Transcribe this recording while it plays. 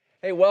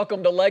Hey,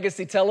 welcome to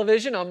Legacy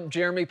Television. I'm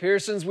Jeremy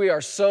Pearsons. We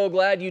are so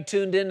glad you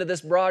tuned into this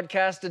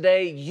broadcast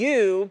today.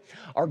 You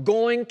are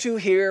going to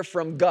hear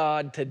from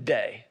God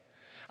today.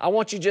 I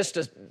want you just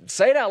to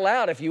say it out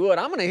loud if you would.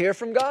 I'm going to hear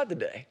from God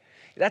today.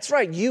 That's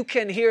right. You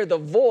can hear the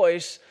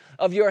voice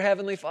of your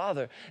Heavenly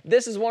Father.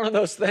 This is one of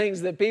those things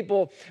that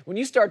people, when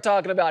you start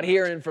talking about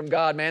hearing from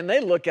God, man,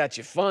 they look at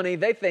you funny.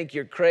 They think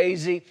you're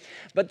crazy.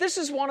 But this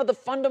is one of the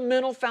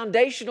fundamental,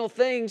 foundational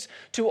things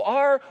to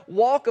our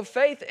walk of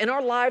faith in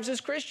our lives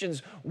as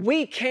Christians.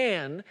 We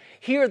can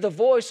hear the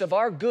voice of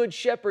our good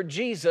shepherd,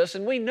 Jesus,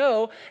 and we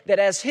know that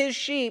as His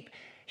sheep,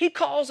 He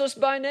calls us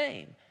by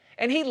name.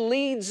 And He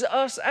leads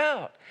us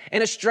out.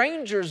 And a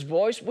stranger's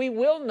voice we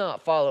will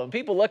not follow. And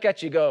people look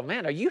at you and go,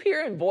 man, are you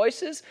hearing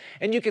voices?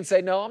 And you can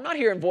say, no, I'm not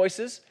hearing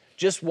voices.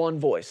 Just one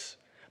voice,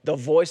 the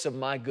voice of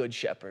my good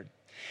shepherd.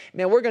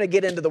 Now, we're going to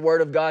get into the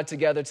Word of God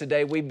together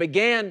today. We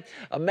began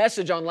a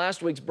message on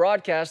last week's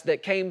broadcast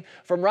that came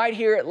from right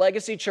here at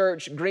Legacy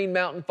Church, Green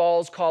Mountain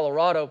Falls,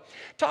 Colorado,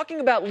 talking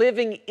about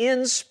living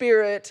in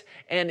spirit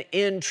and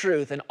in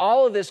truth. And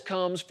all of this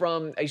comes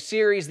from a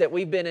series that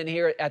we've been in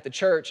here at the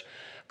church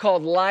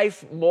called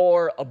Life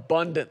More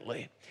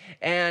Abundantly.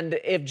 And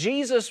if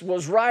Jesus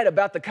was right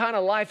about the kind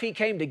of life He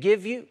came to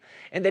give you,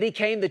 and that He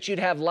came that you'd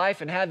have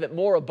life and have it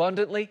more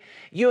abundantly,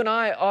 you and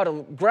I ought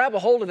to grab a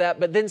hold of that,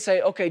 but then say,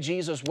 okay,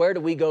 Jesus, where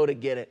do we go to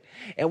get it?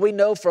 And we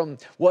know from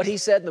what He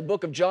said in the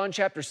book of John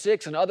chapter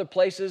 6 and other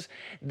places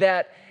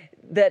that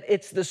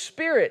it's the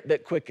Spirit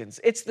that quickens.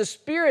 It's the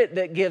Spirit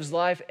that gives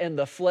life, and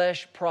the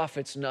flesh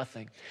profits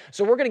nothing.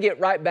 So we're going to get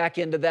right back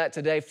into that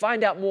today,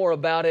 find out more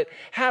about it,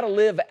 how to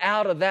live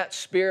out of that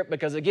Spirit,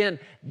 because again,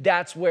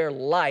 that's where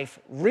life,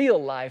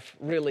 real life,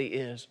 really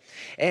is.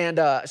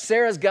 And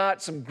Sarah's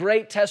got some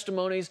great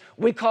testimonies.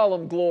 We call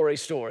them glory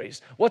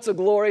stories. What's a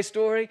glory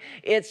story?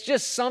 It's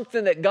just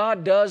something that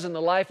God does in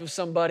the life of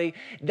somebody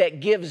that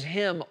gives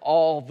Him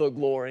all the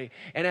glory.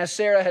 And as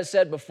Sarah has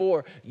said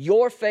before,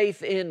 your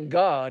faith in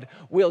God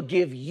will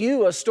give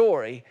you a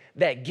story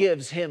that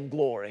gives Him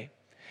glory.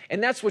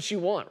 And that's what you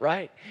want,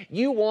 right?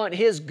 You want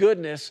His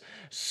goodness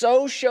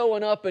so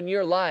showing up in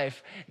your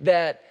life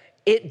that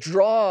it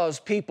draws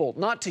people,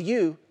 not to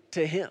you,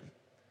 to Him.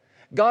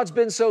 God's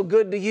been so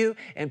good to you,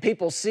 and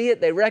people see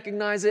it, they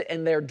recognize it,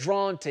 and they're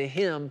drawn to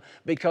Him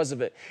because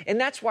of it. And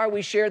that's why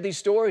we share these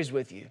stories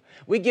with you.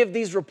 We give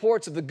these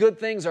reports of the good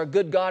things our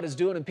good God is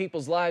doing in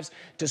people's lives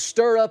to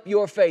stir up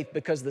your faith,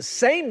 because the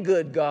same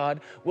good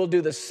God will do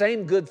the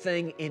same good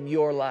thing in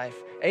your life.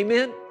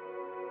 Amen?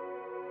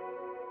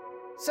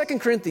 2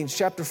 Corinthians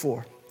chapter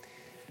 4.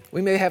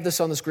 We may have this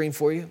on the screen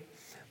for you,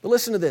 but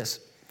listen to this.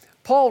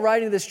 Paul,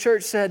 writing to this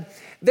church, said,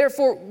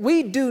 "Therefore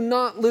we do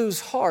not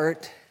lose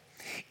heart,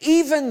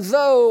 even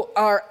though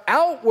our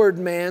outward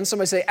man,"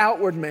 somebody say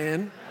outward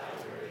man.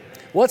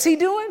 What's he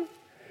doing?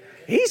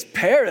 He's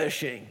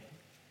perishing.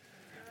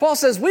 Paul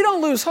says we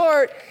don't lose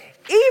heart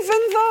even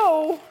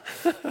though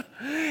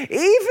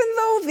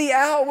the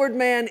outward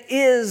man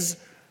is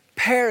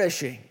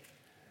perishing.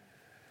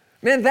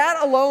 Man, that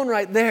alone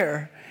right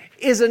there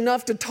is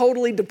enough to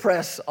totally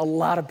depress a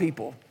lot of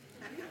people.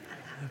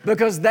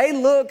 Because they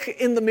look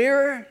in the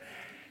mirror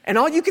and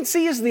all you can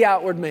see is the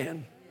outward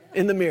man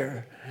in the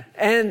mirror.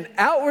 And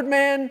outward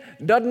man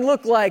doesn't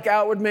look like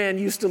outward man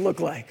used to look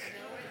like.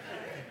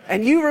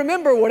 And you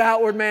remember what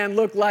outward man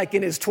looked like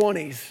in his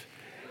 20s,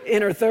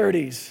 in her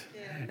 30s.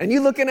 And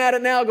you looking at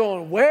it now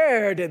going,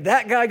 where did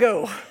that guy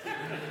go?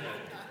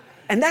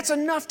 And that's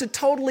enough to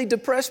totally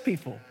depress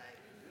people.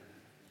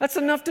 That's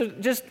enough to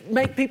just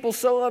make people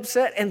so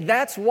upset. And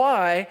that's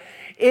why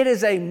it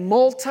is a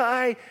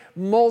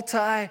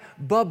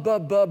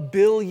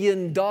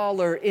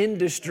multi-billion-dollar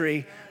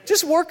industry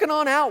just working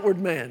on outward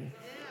men.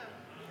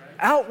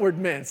 Outward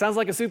men. Sounds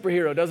like a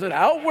superhero, doesn't it?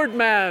 Outward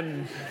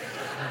man.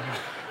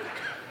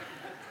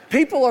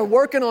 People are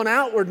working on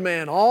outward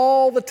man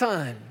all the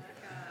time.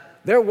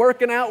 They're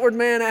working outward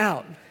man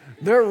out.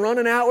 They're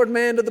running outward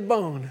man to the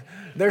bone.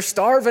 They're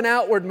starving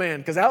outward man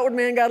because outward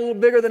man got a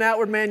little bigger than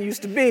outward man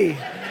used to be.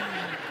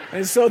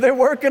 And so they're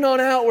working on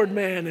outward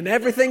man, and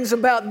everything's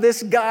about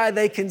this guy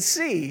they can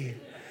see.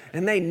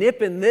 And they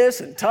nipping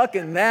this and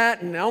tucking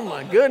that, and oh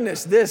my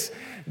goodness, this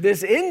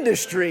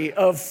industry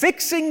of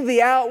fixing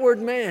the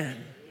outward man.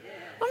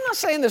 I'm not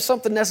saying there's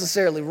something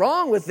necessarily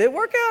wrong with it.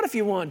 Work out if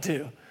you want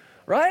to,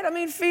 right? I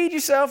mean, feed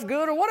yourself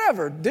good or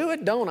whatever. Do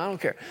it, don't, I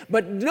don't care.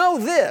 But know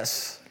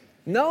this,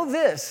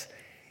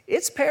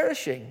 it's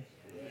perishing.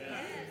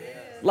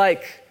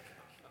 Like,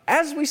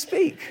 as we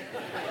speak,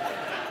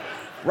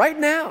 right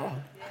now,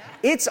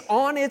 it's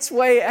on its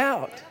way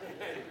out.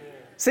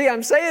 See,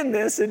 I'm saying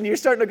this and you're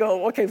starting to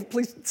go, okay,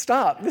 please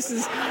stop. This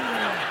is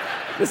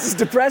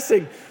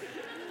depressing.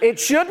 It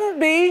shouldn't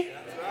be.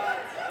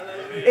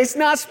 It's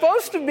not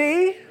supposed to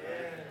be.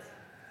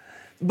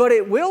 But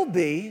it will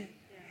be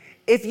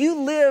if you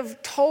live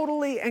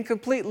totally and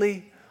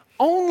completely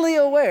only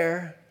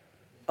aware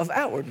of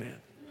outward man.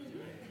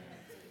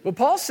 But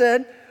Paul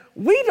said,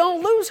 we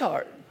don't lose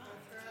heart.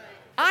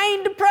 I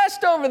ain't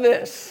depressed over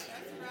this.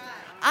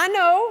 I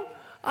know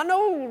I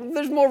know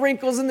there's more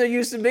wrinkles than there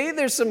used to be.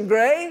 There's some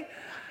gray.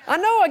 I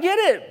know, I get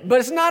it, but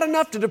it's not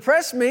enough to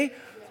depress me.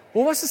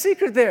 Well, what's the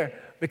secret there?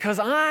 Because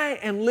I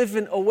am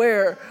living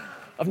aware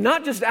of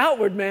not just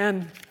outward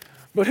man,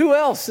 but who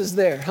else is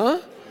there, huh?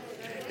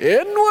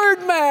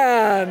 Inward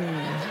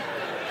man.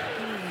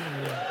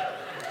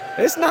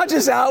 It's not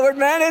just outward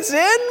man, it's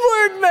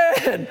inward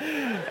man.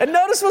 And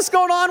notice what's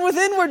going on with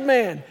inward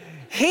man.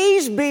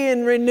 He's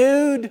being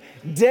renewed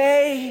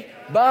day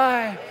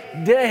by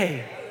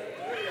day.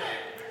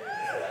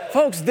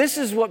 Folks, this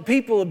is what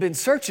people have been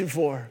searching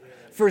for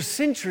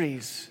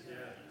centuries.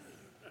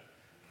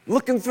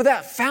 Looking for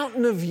that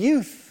fountain of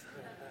youth.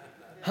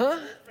 Huh?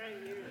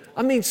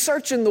 I mean,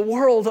 searching the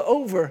world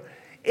over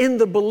in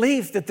the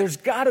belief that there's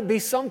got to be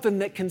something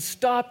that can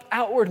stop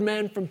outward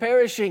man from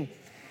perishing.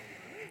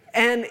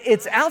 And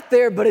it's out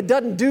there, but it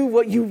doesn't do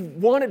what you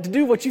want it to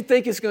do, what you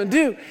think it's going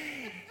to do.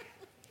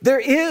 There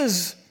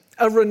is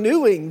a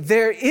renewing,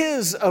 there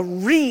is a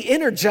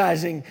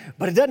re-energizing,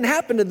 but it doesn't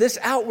happen to this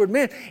outward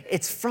man.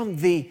 It's from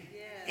the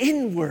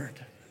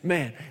inward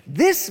man.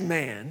 This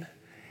man,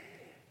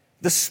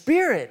 the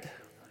spirit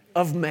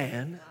of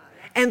man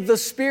and the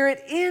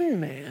spirit in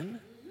man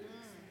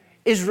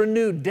is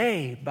renewed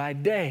day by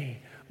day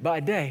by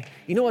day.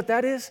 You know what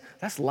that is?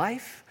 That's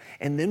life,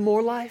 and then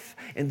more life,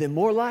 and then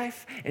more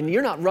life. And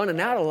you're not running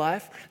out of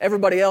life.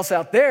 Everybody else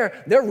out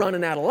there, they're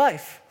running out of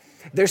life.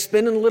 They're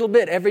spending a little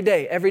bit every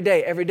day, every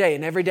day, every day.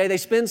 And every day they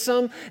spend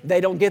some,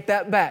 they don't get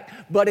that back.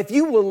 But if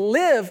you will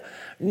live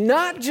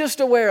not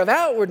just aware of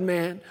outward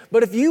man,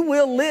 but if you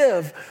will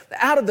live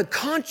out of the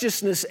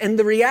consciousness and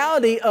the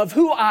reality of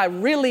who I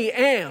really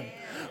am.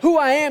 Who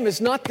I am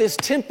is not this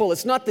temple,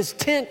 it's not this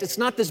tent, it's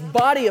not this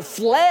body of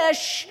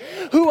flesh.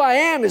 Who I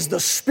am is the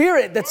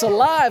spirit that's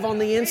alive on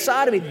the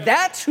inside of me.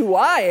 That's who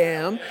I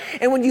am.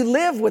 And when you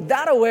live with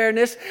that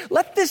awareness,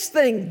 let this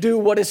thing do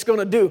what it's going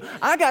to do.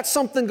 I got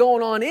something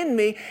going on in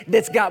me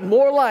that's got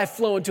more life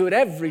flowing to it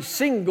every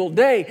single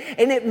day.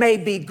 And it may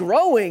be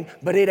growing,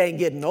 but it ain't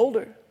getting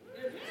older.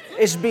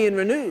 It's being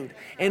renewed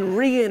and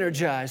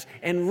re-energized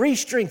and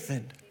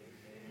re-strengthened.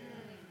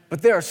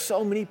 But there are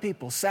so many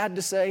people, sad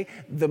to say,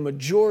 the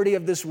majority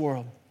of this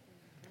world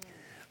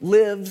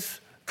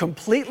lives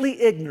completely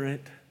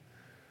ignorant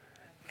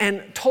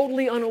and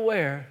totally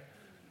unaware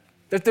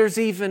that there's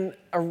even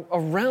a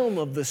realm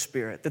of the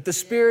Spirit, that the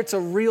Spirit's a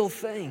real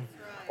thing,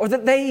 or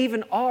that they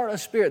even are a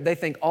spirit. They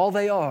think all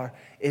they are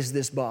is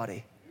this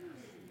body.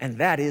 And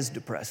that is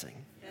depressing.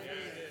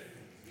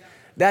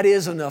 That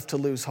is enough to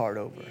lose heart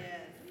over.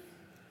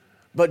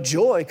 But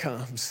joy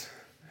comes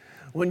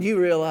when you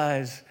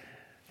realize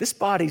this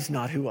body's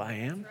not who I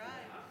am.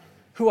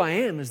 Who I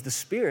am is the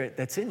Spirit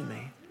that's in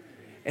me.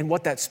 And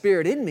what that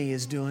Spirit in me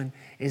is doing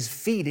is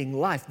feeding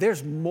life.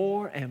 There's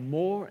more and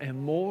more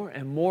and more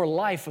and more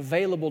life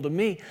available to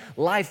me,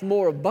 life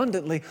more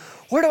abundantly.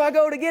 Where do I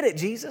go to get it,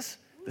 Jesus?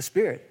 The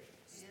Spirit.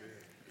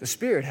 The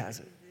Spirit has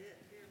it.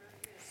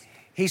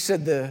 He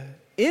said the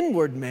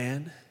inward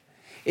man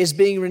is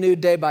being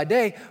renewed day by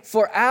day,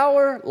 for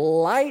our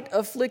light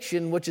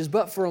affliction, which is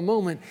but for a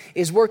moment,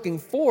 is working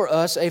for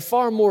us a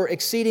far more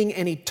exceeding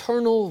and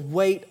eternal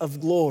weight of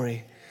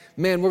glory.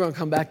 Man, we're going to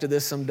come back to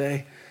this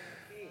someday.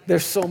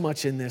 There's so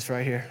much in this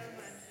right here.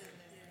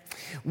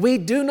 We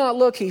do not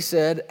look, he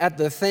said, at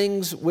the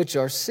things which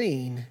are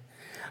seen,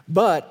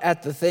 but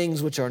at the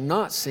things which are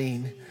not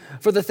seen.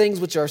 For the things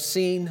which are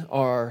seen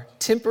are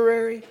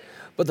temporary,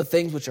 but the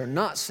things which are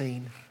not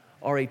seen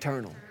are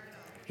eternal.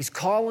 He's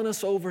calling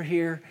us over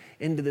here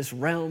into this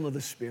realm of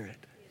the Spirit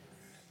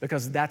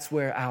because that's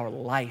where our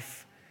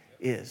life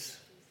is.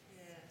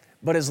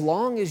 But as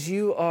long as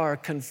you are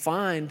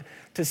confined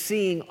to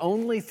seeing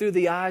only through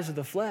the eyes of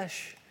the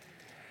flesh,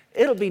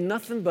 it'll be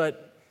nothing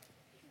but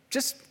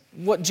just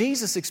what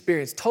Jesus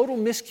experienced, total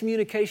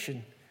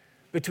miscommunication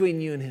between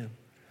you and Him.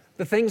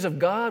 The things of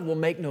God will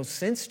make no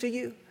sense to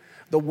you.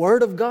 The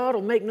Word of God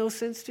will make no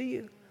sense to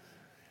you.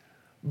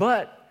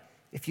 But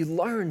if you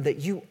learn that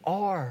you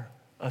are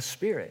a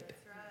spirit,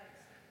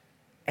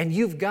 and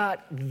you've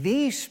got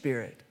the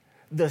Spirit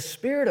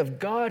of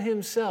God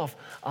Himself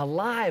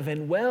alive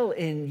and well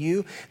in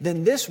you,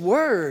 then this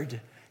Word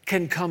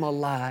can come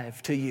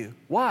alive to you.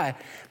 Why?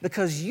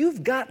 Because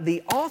you've got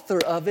the author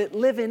of it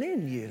living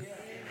in you.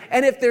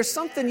 And if there's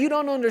something you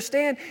don't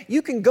understand,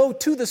 you can go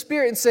to the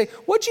Spirit and say,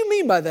 what do you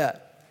mean by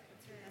that?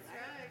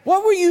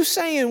 What were you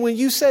saying when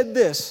you said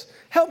this?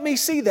 Help me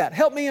see that.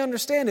 Help me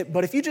understand it.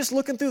 But if you're just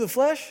looking through the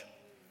flesh,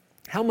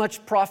 how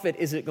much profit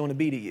is it going to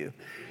be to you?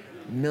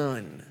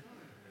 None.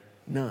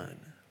 None.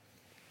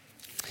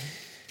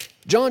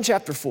 John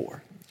chapter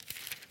 4.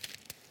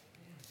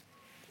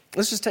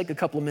 Let's just take a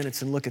couple of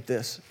minutes and look at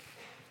this.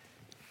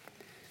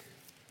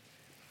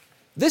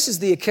 This is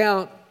the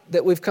account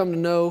that we've come to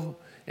know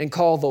and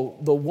call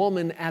the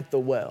woman at the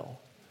well.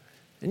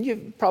 And you're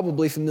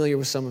probably familiar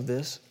with some of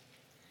this.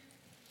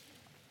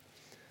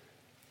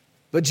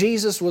 But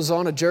Jesus was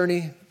on a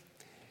journey.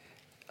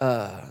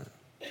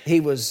 He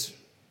was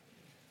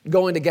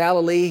going to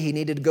Galilee. He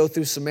needed to go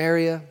through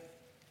Samaria.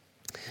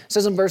 It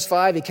says in verse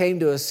 5, he came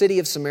to a city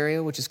of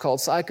Samaria, which is called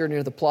Sychar,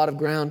 near the plot of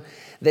ground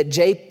that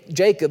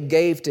Jacob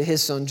gave to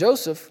his son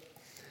Joseph.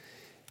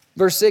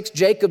 Verse 6,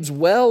 Jacob's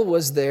well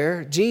was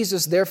there.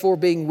 Jesus, therefore,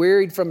 being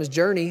wearied from his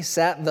journey,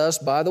 sat thus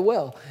by the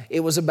well. It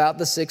was about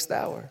the 6th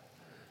hour.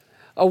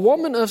 A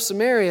woman of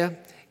Samaria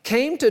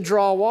came to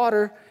draw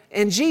water,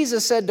 and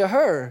Jesus said to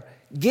her,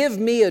 "Give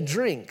me a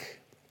drink."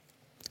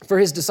 For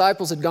his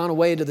disciples had gone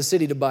away into the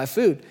city to buy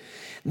food.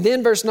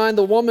 Then verse 9,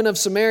 the woman of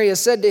Samaria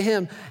said to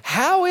him,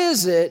 "How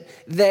is it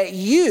that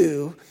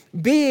you,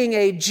 being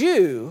a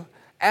Jew,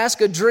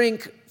 ask a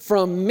drink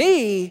from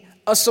me,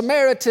 a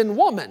Samaritan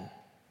woman?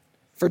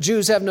 For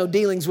Jews have no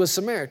dealings with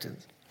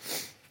Samaritans."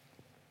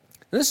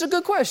 And this is a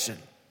good question.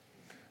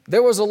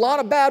 There was a lot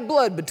of bad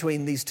blood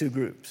between these two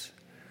groups.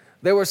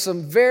 There were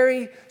some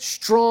very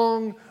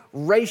strong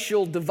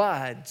racial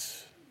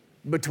divides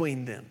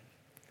between them.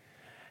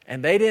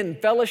 And they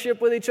didn't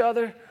fellowship with each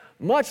other,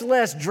 much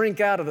less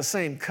drink out of the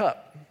same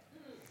cup.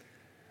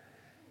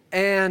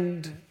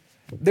 And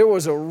there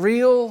was a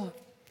real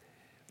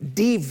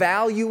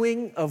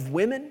devaluing of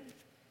women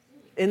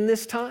in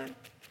this time.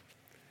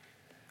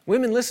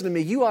 Women, listen to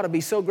me. You ought to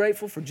be so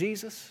grateful for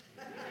Jesus.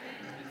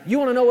 You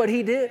want to know what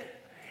he did?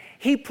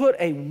 He put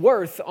a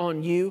worth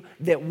on you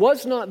that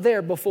was not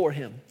there before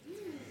him.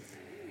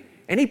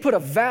 And he put a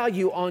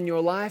value on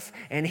your life,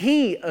 and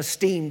he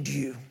esteemed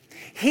you.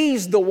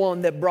 He's the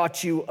one that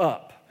brought you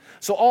up.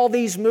 So all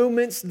these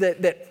movements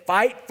that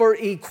fight for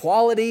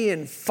equality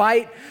and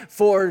fight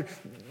for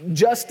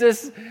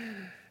justice,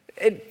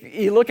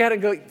 you look at it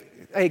and go,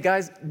 hey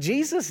guys,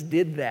 Jesus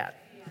did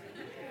that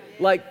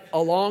like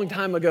a long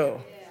time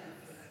ago.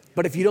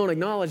 But if you don't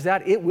acknowledge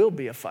that, it will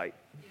be a fight.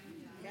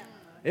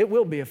 It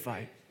will be a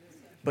fight.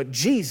 But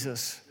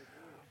Jesus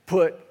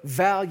put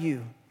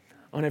value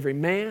on every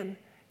man,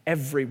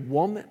 every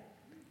woman,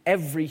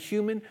 every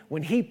human.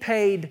 When he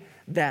paid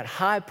that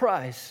high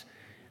price,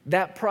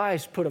 that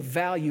price put a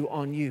value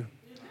on you.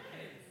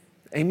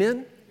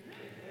 Amen?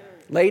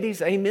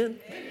 Ladies, amen?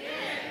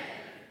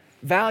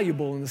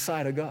 Valuable in the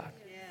sight of God.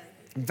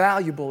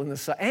 Valuable in the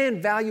sight,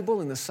 and valuable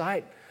in the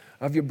sight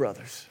of your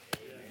brothers.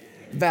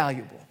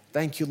 Valuable.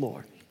 Thank you,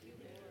 Lord.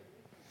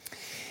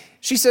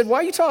 She said, "Why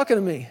are you talking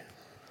to me?"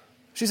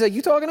 She said,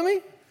 "You talking to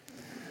me?"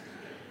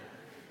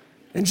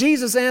 And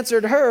Jesus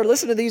answered her,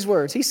 listen to these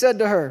words. He said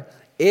to her,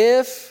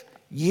 "If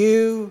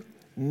you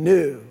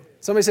knew."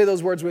 Somebody say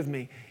those words with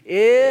me.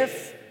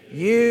 If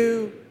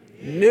you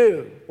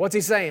knew. What's he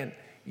saying?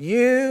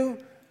 You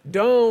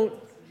don't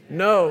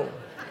know.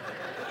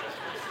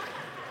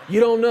 You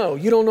don't know.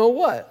 You don't know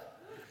what?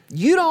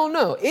 You don't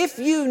know. If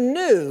you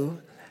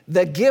knew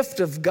the gift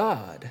of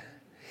God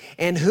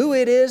and who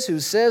it is who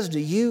says to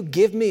you,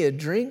 "Give me a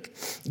drink,"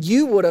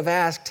 you would have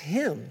asked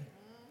him,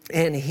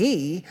 and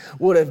he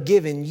would have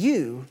given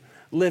you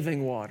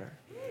living water.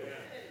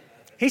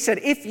 He said,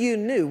 if you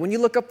knew. When you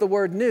look up the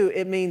word "knew,"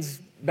 it means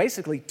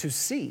basically to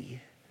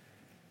see.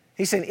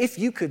 He's saying, if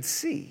you could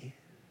see.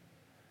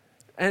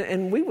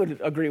 And we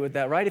would agree with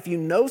that, right? If you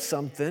know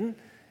something,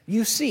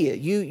 you see it.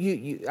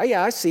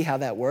 Yeah, I see how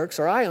that works,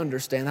 or I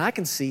understand. I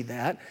can see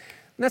that.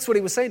 And that's what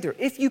he was saying to her.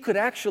 If you could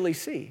actually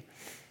see.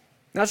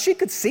 Now, she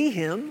could see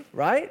him,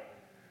 right?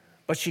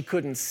 But she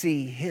couldn't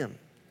see him.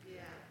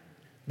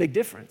 Big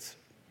difference.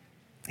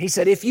 He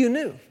said, if you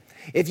knew,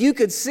 if you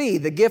could see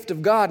the gift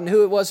of God and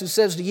who it was who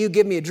says to you,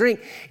 "Give me a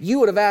drink," you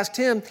would have asked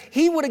him.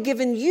 He would have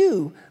given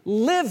you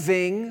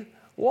living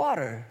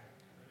water.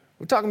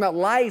 We're talking about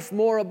life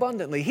more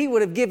abundantly. He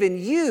would have given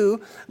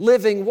you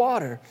living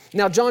water.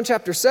 Now, John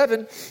chapter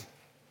 7,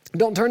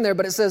 don't turn there,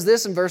 but it says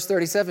this in verse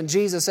 37.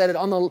 Jesus said it,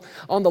 on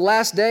the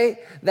last day,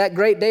 that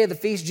great day of the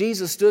feast,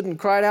 Jesus stood and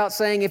cried out,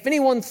 saying, "If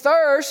anyone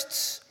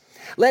thirsts,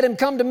 let him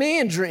come to me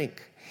and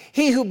drink.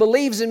 He who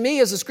believes in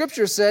me," as the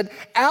scripture said,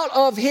 "out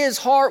of his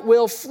heart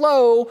will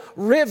flow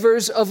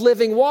rivers of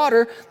living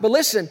water." But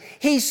listen,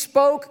 he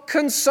spoke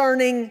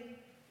concerning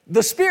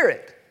the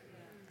Spirit.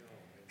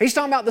 He's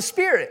talking about the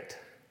Spirit.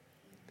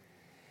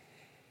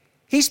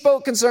 He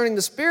spoke concerning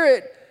the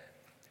Spirit,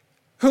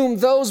 whom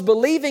those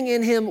believing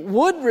in him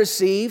would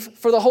receive,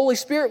 for the Holy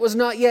Spirit was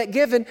not yet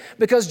given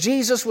because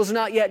Jesus was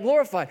not yet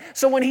glorified.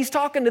 So when he's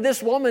talking to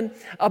this woman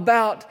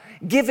about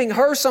giving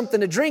her something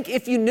to drink,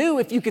 if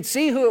you could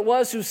see who it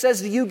was who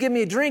says to you, "Give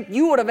me a drink,"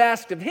 you would have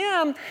asked of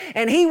him,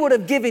 and he would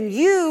have given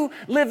you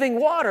living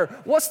water.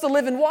 What's the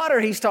living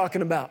water he's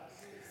talking about?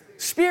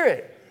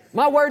 Spirit.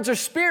 My words are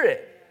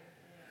spirit.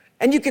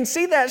 And you can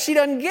see that she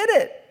doesn't get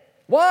it.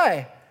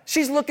 Why?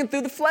 She's looking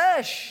through the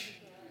flesh.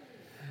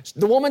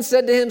 The woman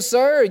said to him,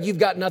 "Sir, you've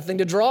got nothing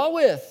to draw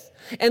with,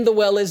 and the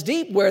well is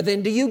deep. Where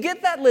then do you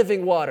get that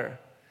living water?"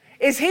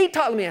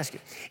 Let me ask you,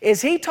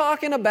 is he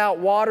talking about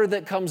water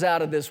that comes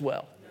out of this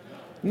well?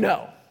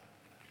 No.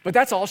 But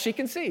that's all she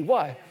can see.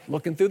 Why?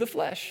 Looking through the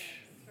flesh.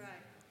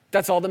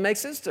 That's all that makes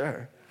sense to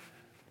her.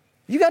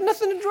 You got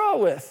nothing to draw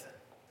with.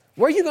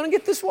 Where are you going to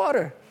get this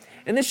water?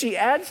 And then she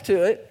adds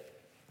to it.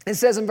 It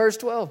says in verse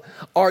 12,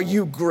 "Are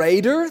you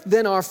greater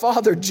than our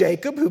father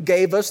Jacob, who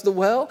gave us the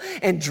well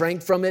and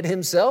drank from it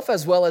himself,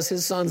 as well as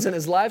his sons and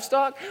his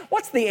livestock?"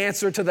 What's the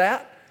answer to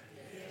that?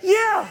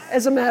 Yeah,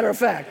 as a matter of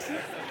fact.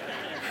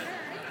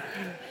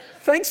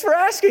 Thanks for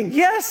asking.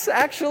 Yes,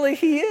 actually,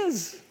 he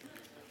is.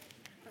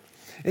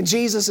 And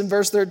Jesus in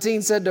verse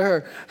 13 said to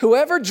her,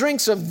 whoever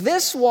drinks of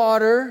this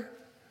water,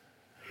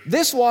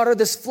 this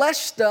flesh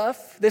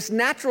stuff, this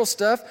natural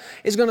stuff,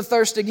 is going to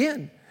thirst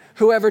again.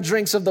 Whoever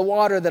drinks of the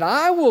water that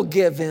I will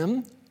give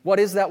him, what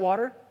is that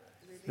water?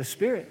 The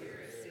Spirit.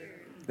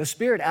 The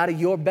Spirit. Out of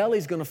your belly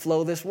is going to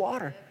flow this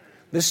water.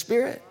 The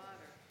Spirit.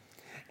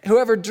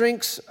 Whoever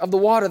drinks of the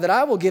water that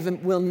I will give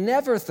him will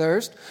never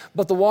thirst,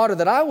 but the water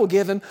that I will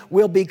give him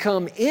will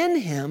become in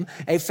him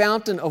a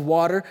fountain of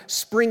water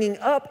springing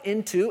up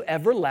into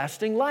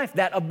everlasting life,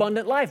 that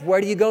abundant life. Where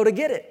do you go to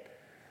get it?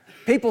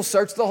 People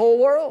search the whole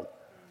world.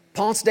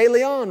 Ponce de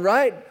Leon,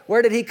 right?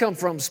 Where did he come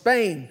from?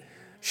 Spain.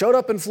 Showed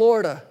up in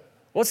Florida.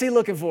 What's he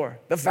looking for?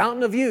 The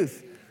fountain of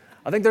youth.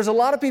 I think there's a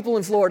lot of people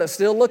in Florida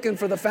still looking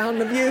for the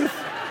fountain of youth.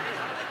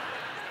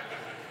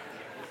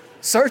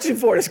 Searching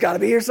for it. It's got to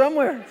be here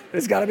somewhere.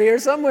 It's got to be here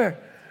somewhere.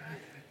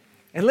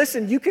 And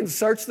listen, you can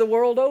search the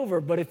world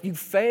over, but if you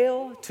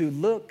fail to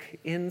look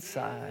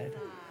inside,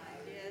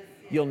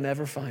 you'll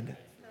never find it.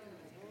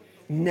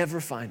 Never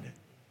find it.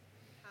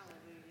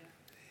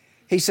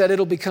 He said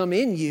it'll become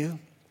in you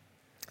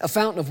a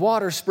fountain of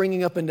water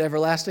springing up into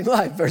everlasting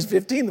life. Verse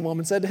 15, the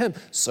woman said to him,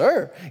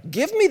 Sir,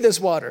 give me this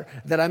water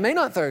that I may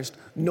not thirst,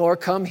 nor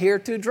come here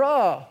to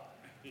draw.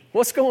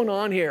 What's going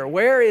on here?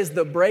 Where is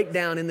the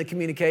breakdown in the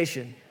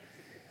communication?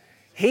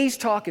 He's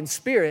talking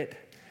spirit,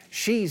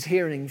 she's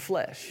hearing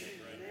flesh.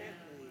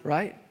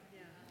 Right?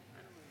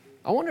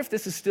 I wonder if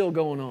this is still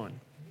going on.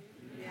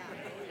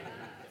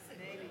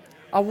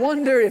 I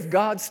wonder if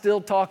God's still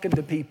talking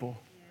to people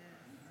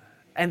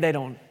and they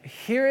don't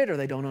hear it or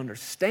they don't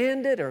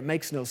understand it or it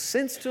makes no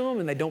sense to them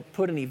and they don't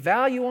put any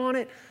value on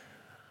it.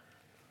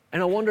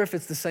 And I wonder if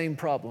it's the same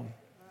problem.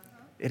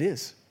 It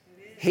is.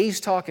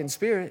 He's talking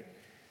spirit.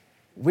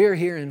 We're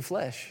hearing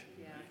flesh.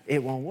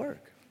 It won't work.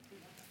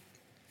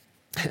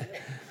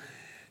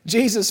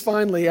 Jesus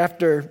finally,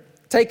 after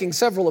taking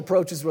several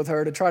approaches with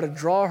her to try to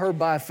draw her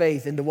by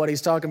faith into what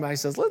he's talking about, he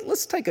says,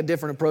 let's take a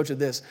different approach at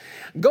this.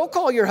 Go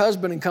call your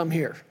husband and come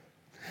here.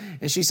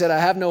 And she said, I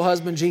have no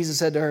husband. Jesus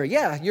said to her,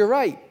 yeah, you're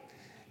right.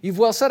 You've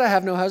well said I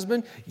have no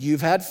husband.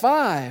 You've had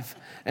 5.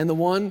 And the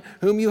one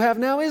whom you have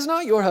now is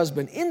not your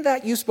husband. In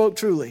that you spoke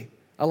truly.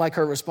 I like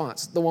her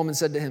response. The woman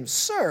said to him,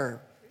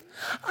 Sir,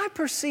 I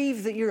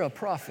perceive that you're a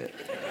prophet.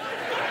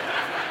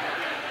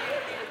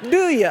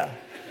 Do ya?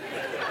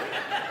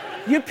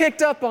 You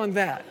picked up on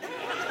that.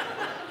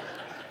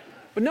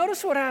 But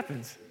notice what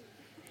happens.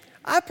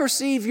 I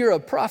perceive you're a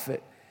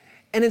prophet.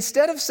 And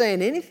instead of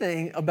saying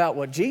anything about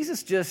what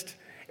Jesus just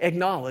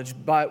acknowledged,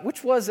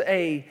 which was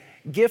a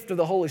gift of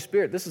the Holy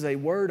Spirit, this is a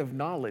word of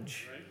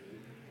knowledge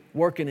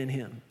working in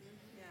him.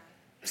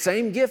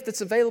 Same gift that's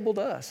available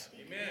to us,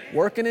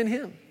 working in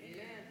him.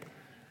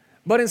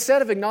 But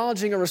instead of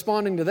acknowledging or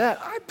responding to that,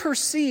 I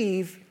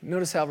perceive,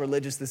 notice how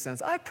religious this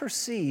sounds, I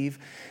perceive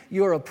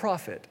you're a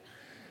prophet.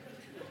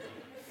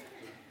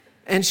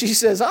 And she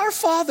says, our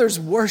fathers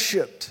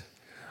worshiped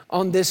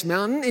on this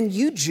mountain, and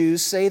you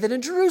Jews say that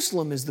in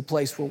Jerusalem is the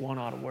place where one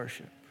ought to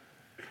worship.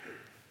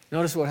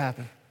 Notice what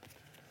happened.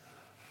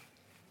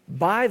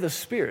 By the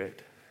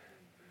Spirit,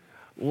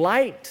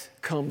 light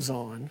comes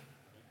on,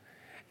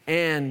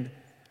 and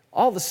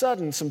all of a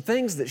sudden, some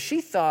things that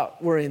she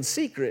thought were in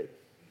secret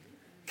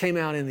came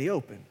out in the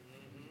open.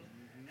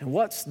 And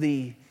what's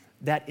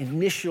that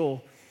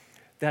initial,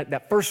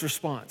 that first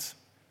response?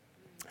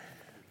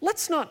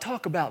 Let's not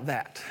talk about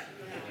that.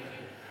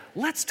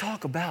 Let's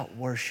talk about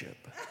worship.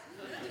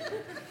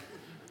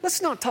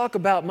 Let's not talk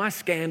about my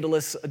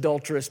scandalous,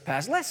 adulterous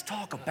past. Let's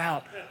talk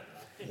about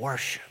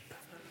worship.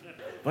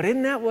 But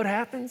isn't that what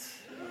happens?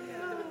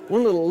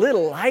 When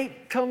little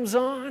light comes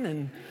on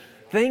and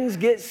things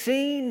get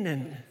seen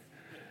and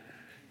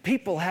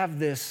people have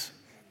this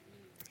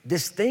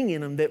thing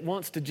in them that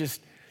wants to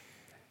just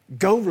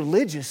go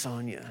religious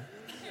on you.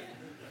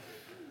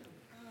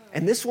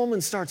 And this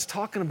woman starts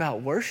talking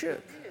about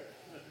worship.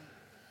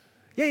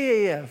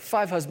 Yeah.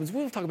 5 husbands.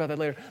 We'll talk about that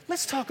later.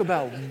 Let's talk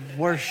about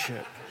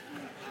worship.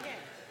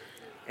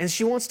 And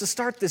she wants to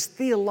start this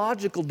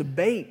theological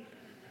debate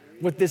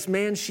with this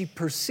man she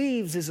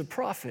perceives as a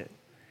prophet.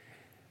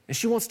 And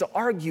she wants to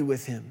argue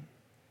with him.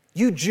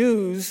 You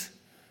Jews,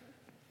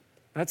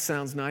 that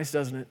sounds nice,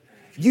 doesn't it?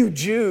 You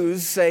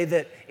Jews say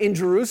that in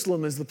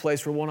Jerusalem is the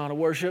place where one ought to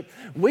worship.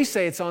 We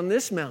say it's on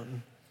this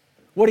mountain.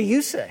 What do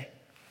you say?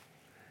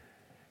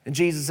 And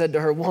Jesus said to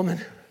her, Woman,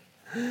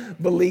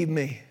 believe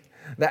me,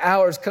 the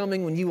hour is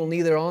coming when you will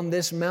neither on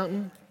this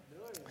mountain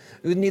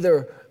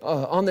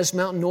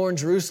nor in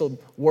Jerusalem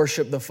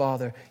worship the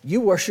Father. You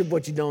worship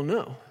what you don't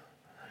know.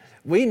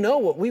 We know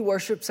what we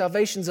worship,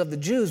 salvations of the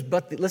Jews,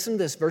 but listen to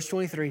this, verse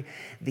 23.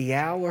 The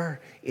hour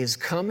is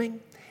coming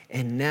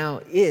and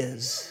now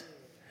is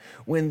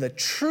when the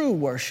true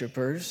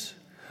worshipers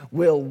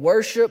will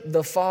worship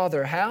the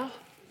Father. How?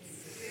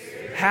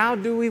 How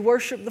do we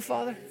worship the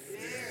Father?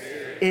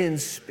 In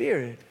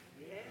spirit.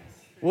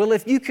 Well,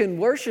 if you can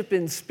worship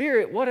in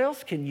spirit, what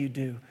else can you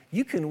do?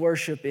 You can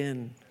worship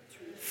in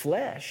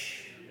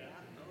flesh.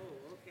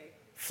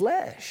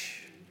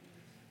 Flesh.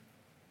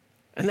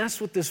 And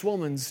that's what this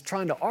woman's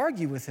trying to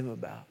argue with him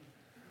about.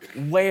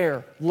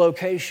 Where?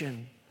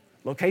 Location.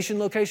 Location,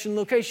 location,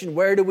 location.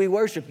 Where do we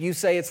worship? You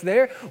say it's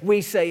there,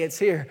 we say it's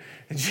here.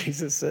 And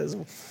Jesus says,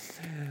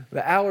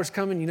 the hour's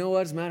coming, you know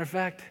what? As a matter of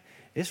fact,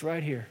 it's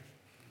right here.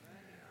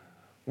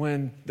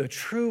 When the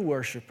true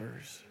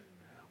worshipers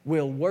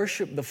will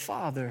worship the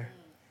Father,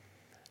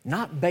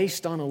 not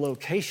based on a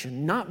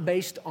location, not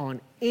based on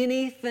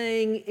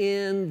anything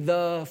in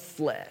the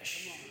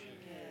flesh,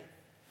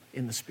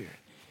 in the Spirit.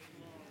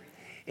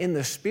 In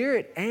the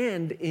Spirit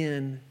and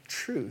in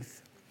truth.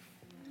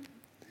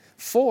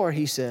 For,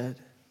 he said,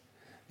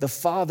 the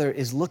Father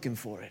is looking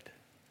for it.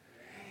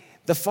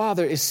 The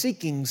Father is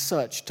seeking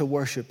such to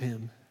worship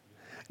Him.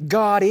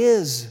 God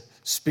is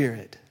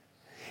Spirit.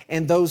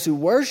 And those who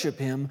worship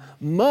Him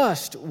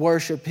must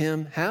worship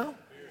Him, how?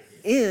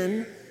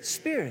 In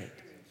spirit.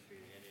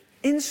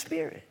 In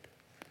spirit.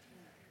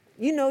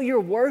 You know,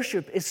 your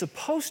worship is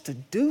supposed to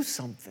do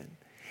something.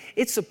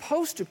 It's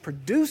supposed to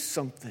produce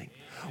something.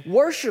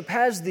 Worship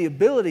has the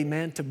ability,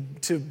 man,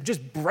 to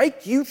just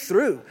break you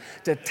through,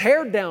 to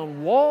tear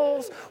down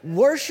walls.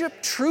 Worship,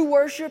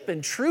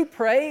 and true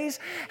praise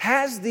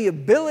has the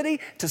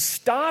ability to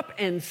stop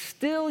and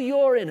still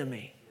your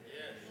enemy.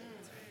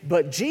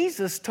 But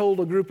Jesus told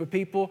a group of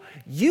people,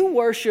 you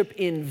worship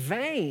in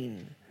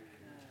vain.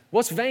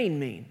 What's vain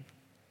mean?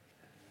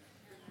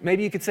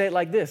 Maybe you could say it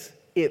like this: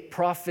 it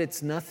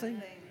profits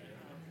nothing.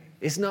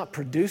 It's not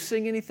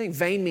producing anything.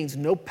 Vain means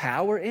no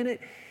power in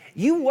it.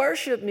 You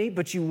worship me,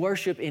 but you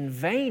worship in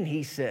vain,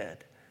 he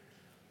said.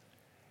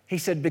 He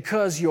said,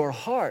 because your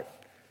heart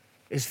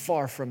is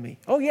far from me.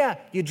 Oh yeah,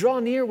 you draw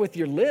near with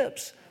your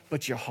lips,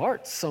 but your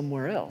heart's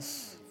somewhere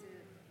else.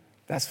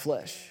 That's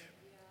flesh.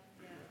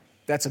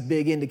 That's a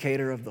big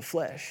indicator of the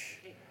flesh.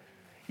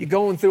 You're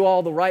going through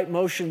all the right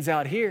motions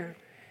out here,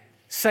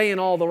 saying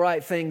all the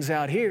right things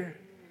out here.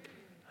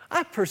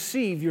 I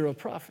perceive you're a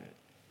prophet.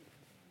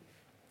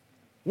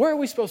 Where are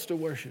we supposed to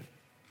worship?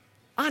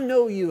 I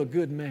know you a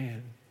good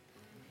man.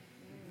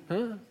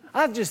 Huh?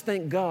 I just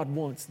think God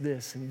wants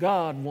this and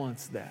God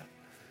wants that.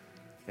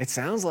 It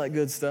sounds like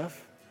good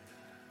stuff.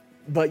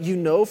 But you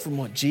know from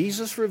what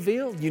Jesus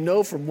revealed, you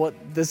know from what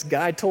this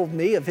guy told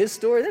me of his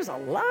story, there's a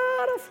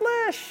lot of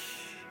flesh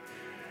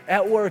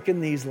at work in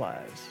these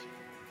lives.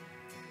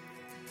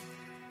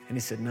 And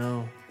he said,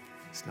 no,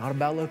 it's not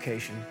about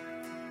location,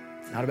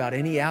 not about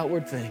any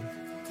outward thing.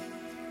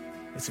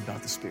 It's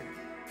about the Spirit.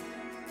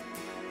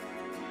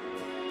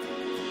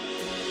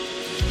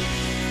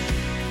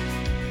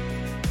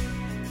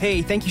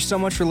 Hey, thank you so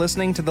much for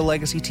listening to the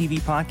Legacy TV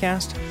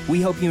podcast.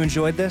 We hope you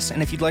enjoyed this,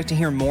 and if you'd like to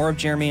hear more of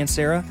Jeremy and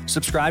Sarah,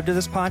 subscribe to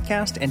this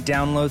podcast and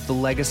download the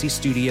Legacy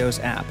Studios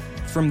app.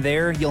 From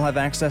there, you'll have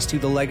access to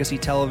the Legacy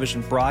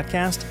Television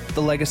broadcast,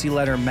 the Legacy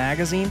Letter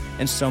magazine,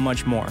 and so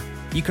much more.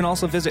 You can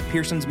also visit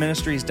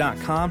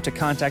pearsonsministries.com to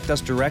contact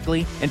us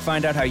directly and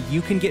find out how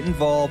you can get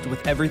involved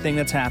with everything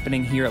that's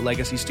happening here at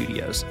Legacy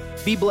Studios.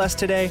 Be blessed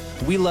today.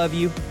 We love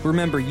you.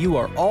 Remember, you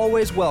are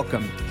always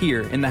welcome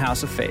here in the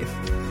House of Faith.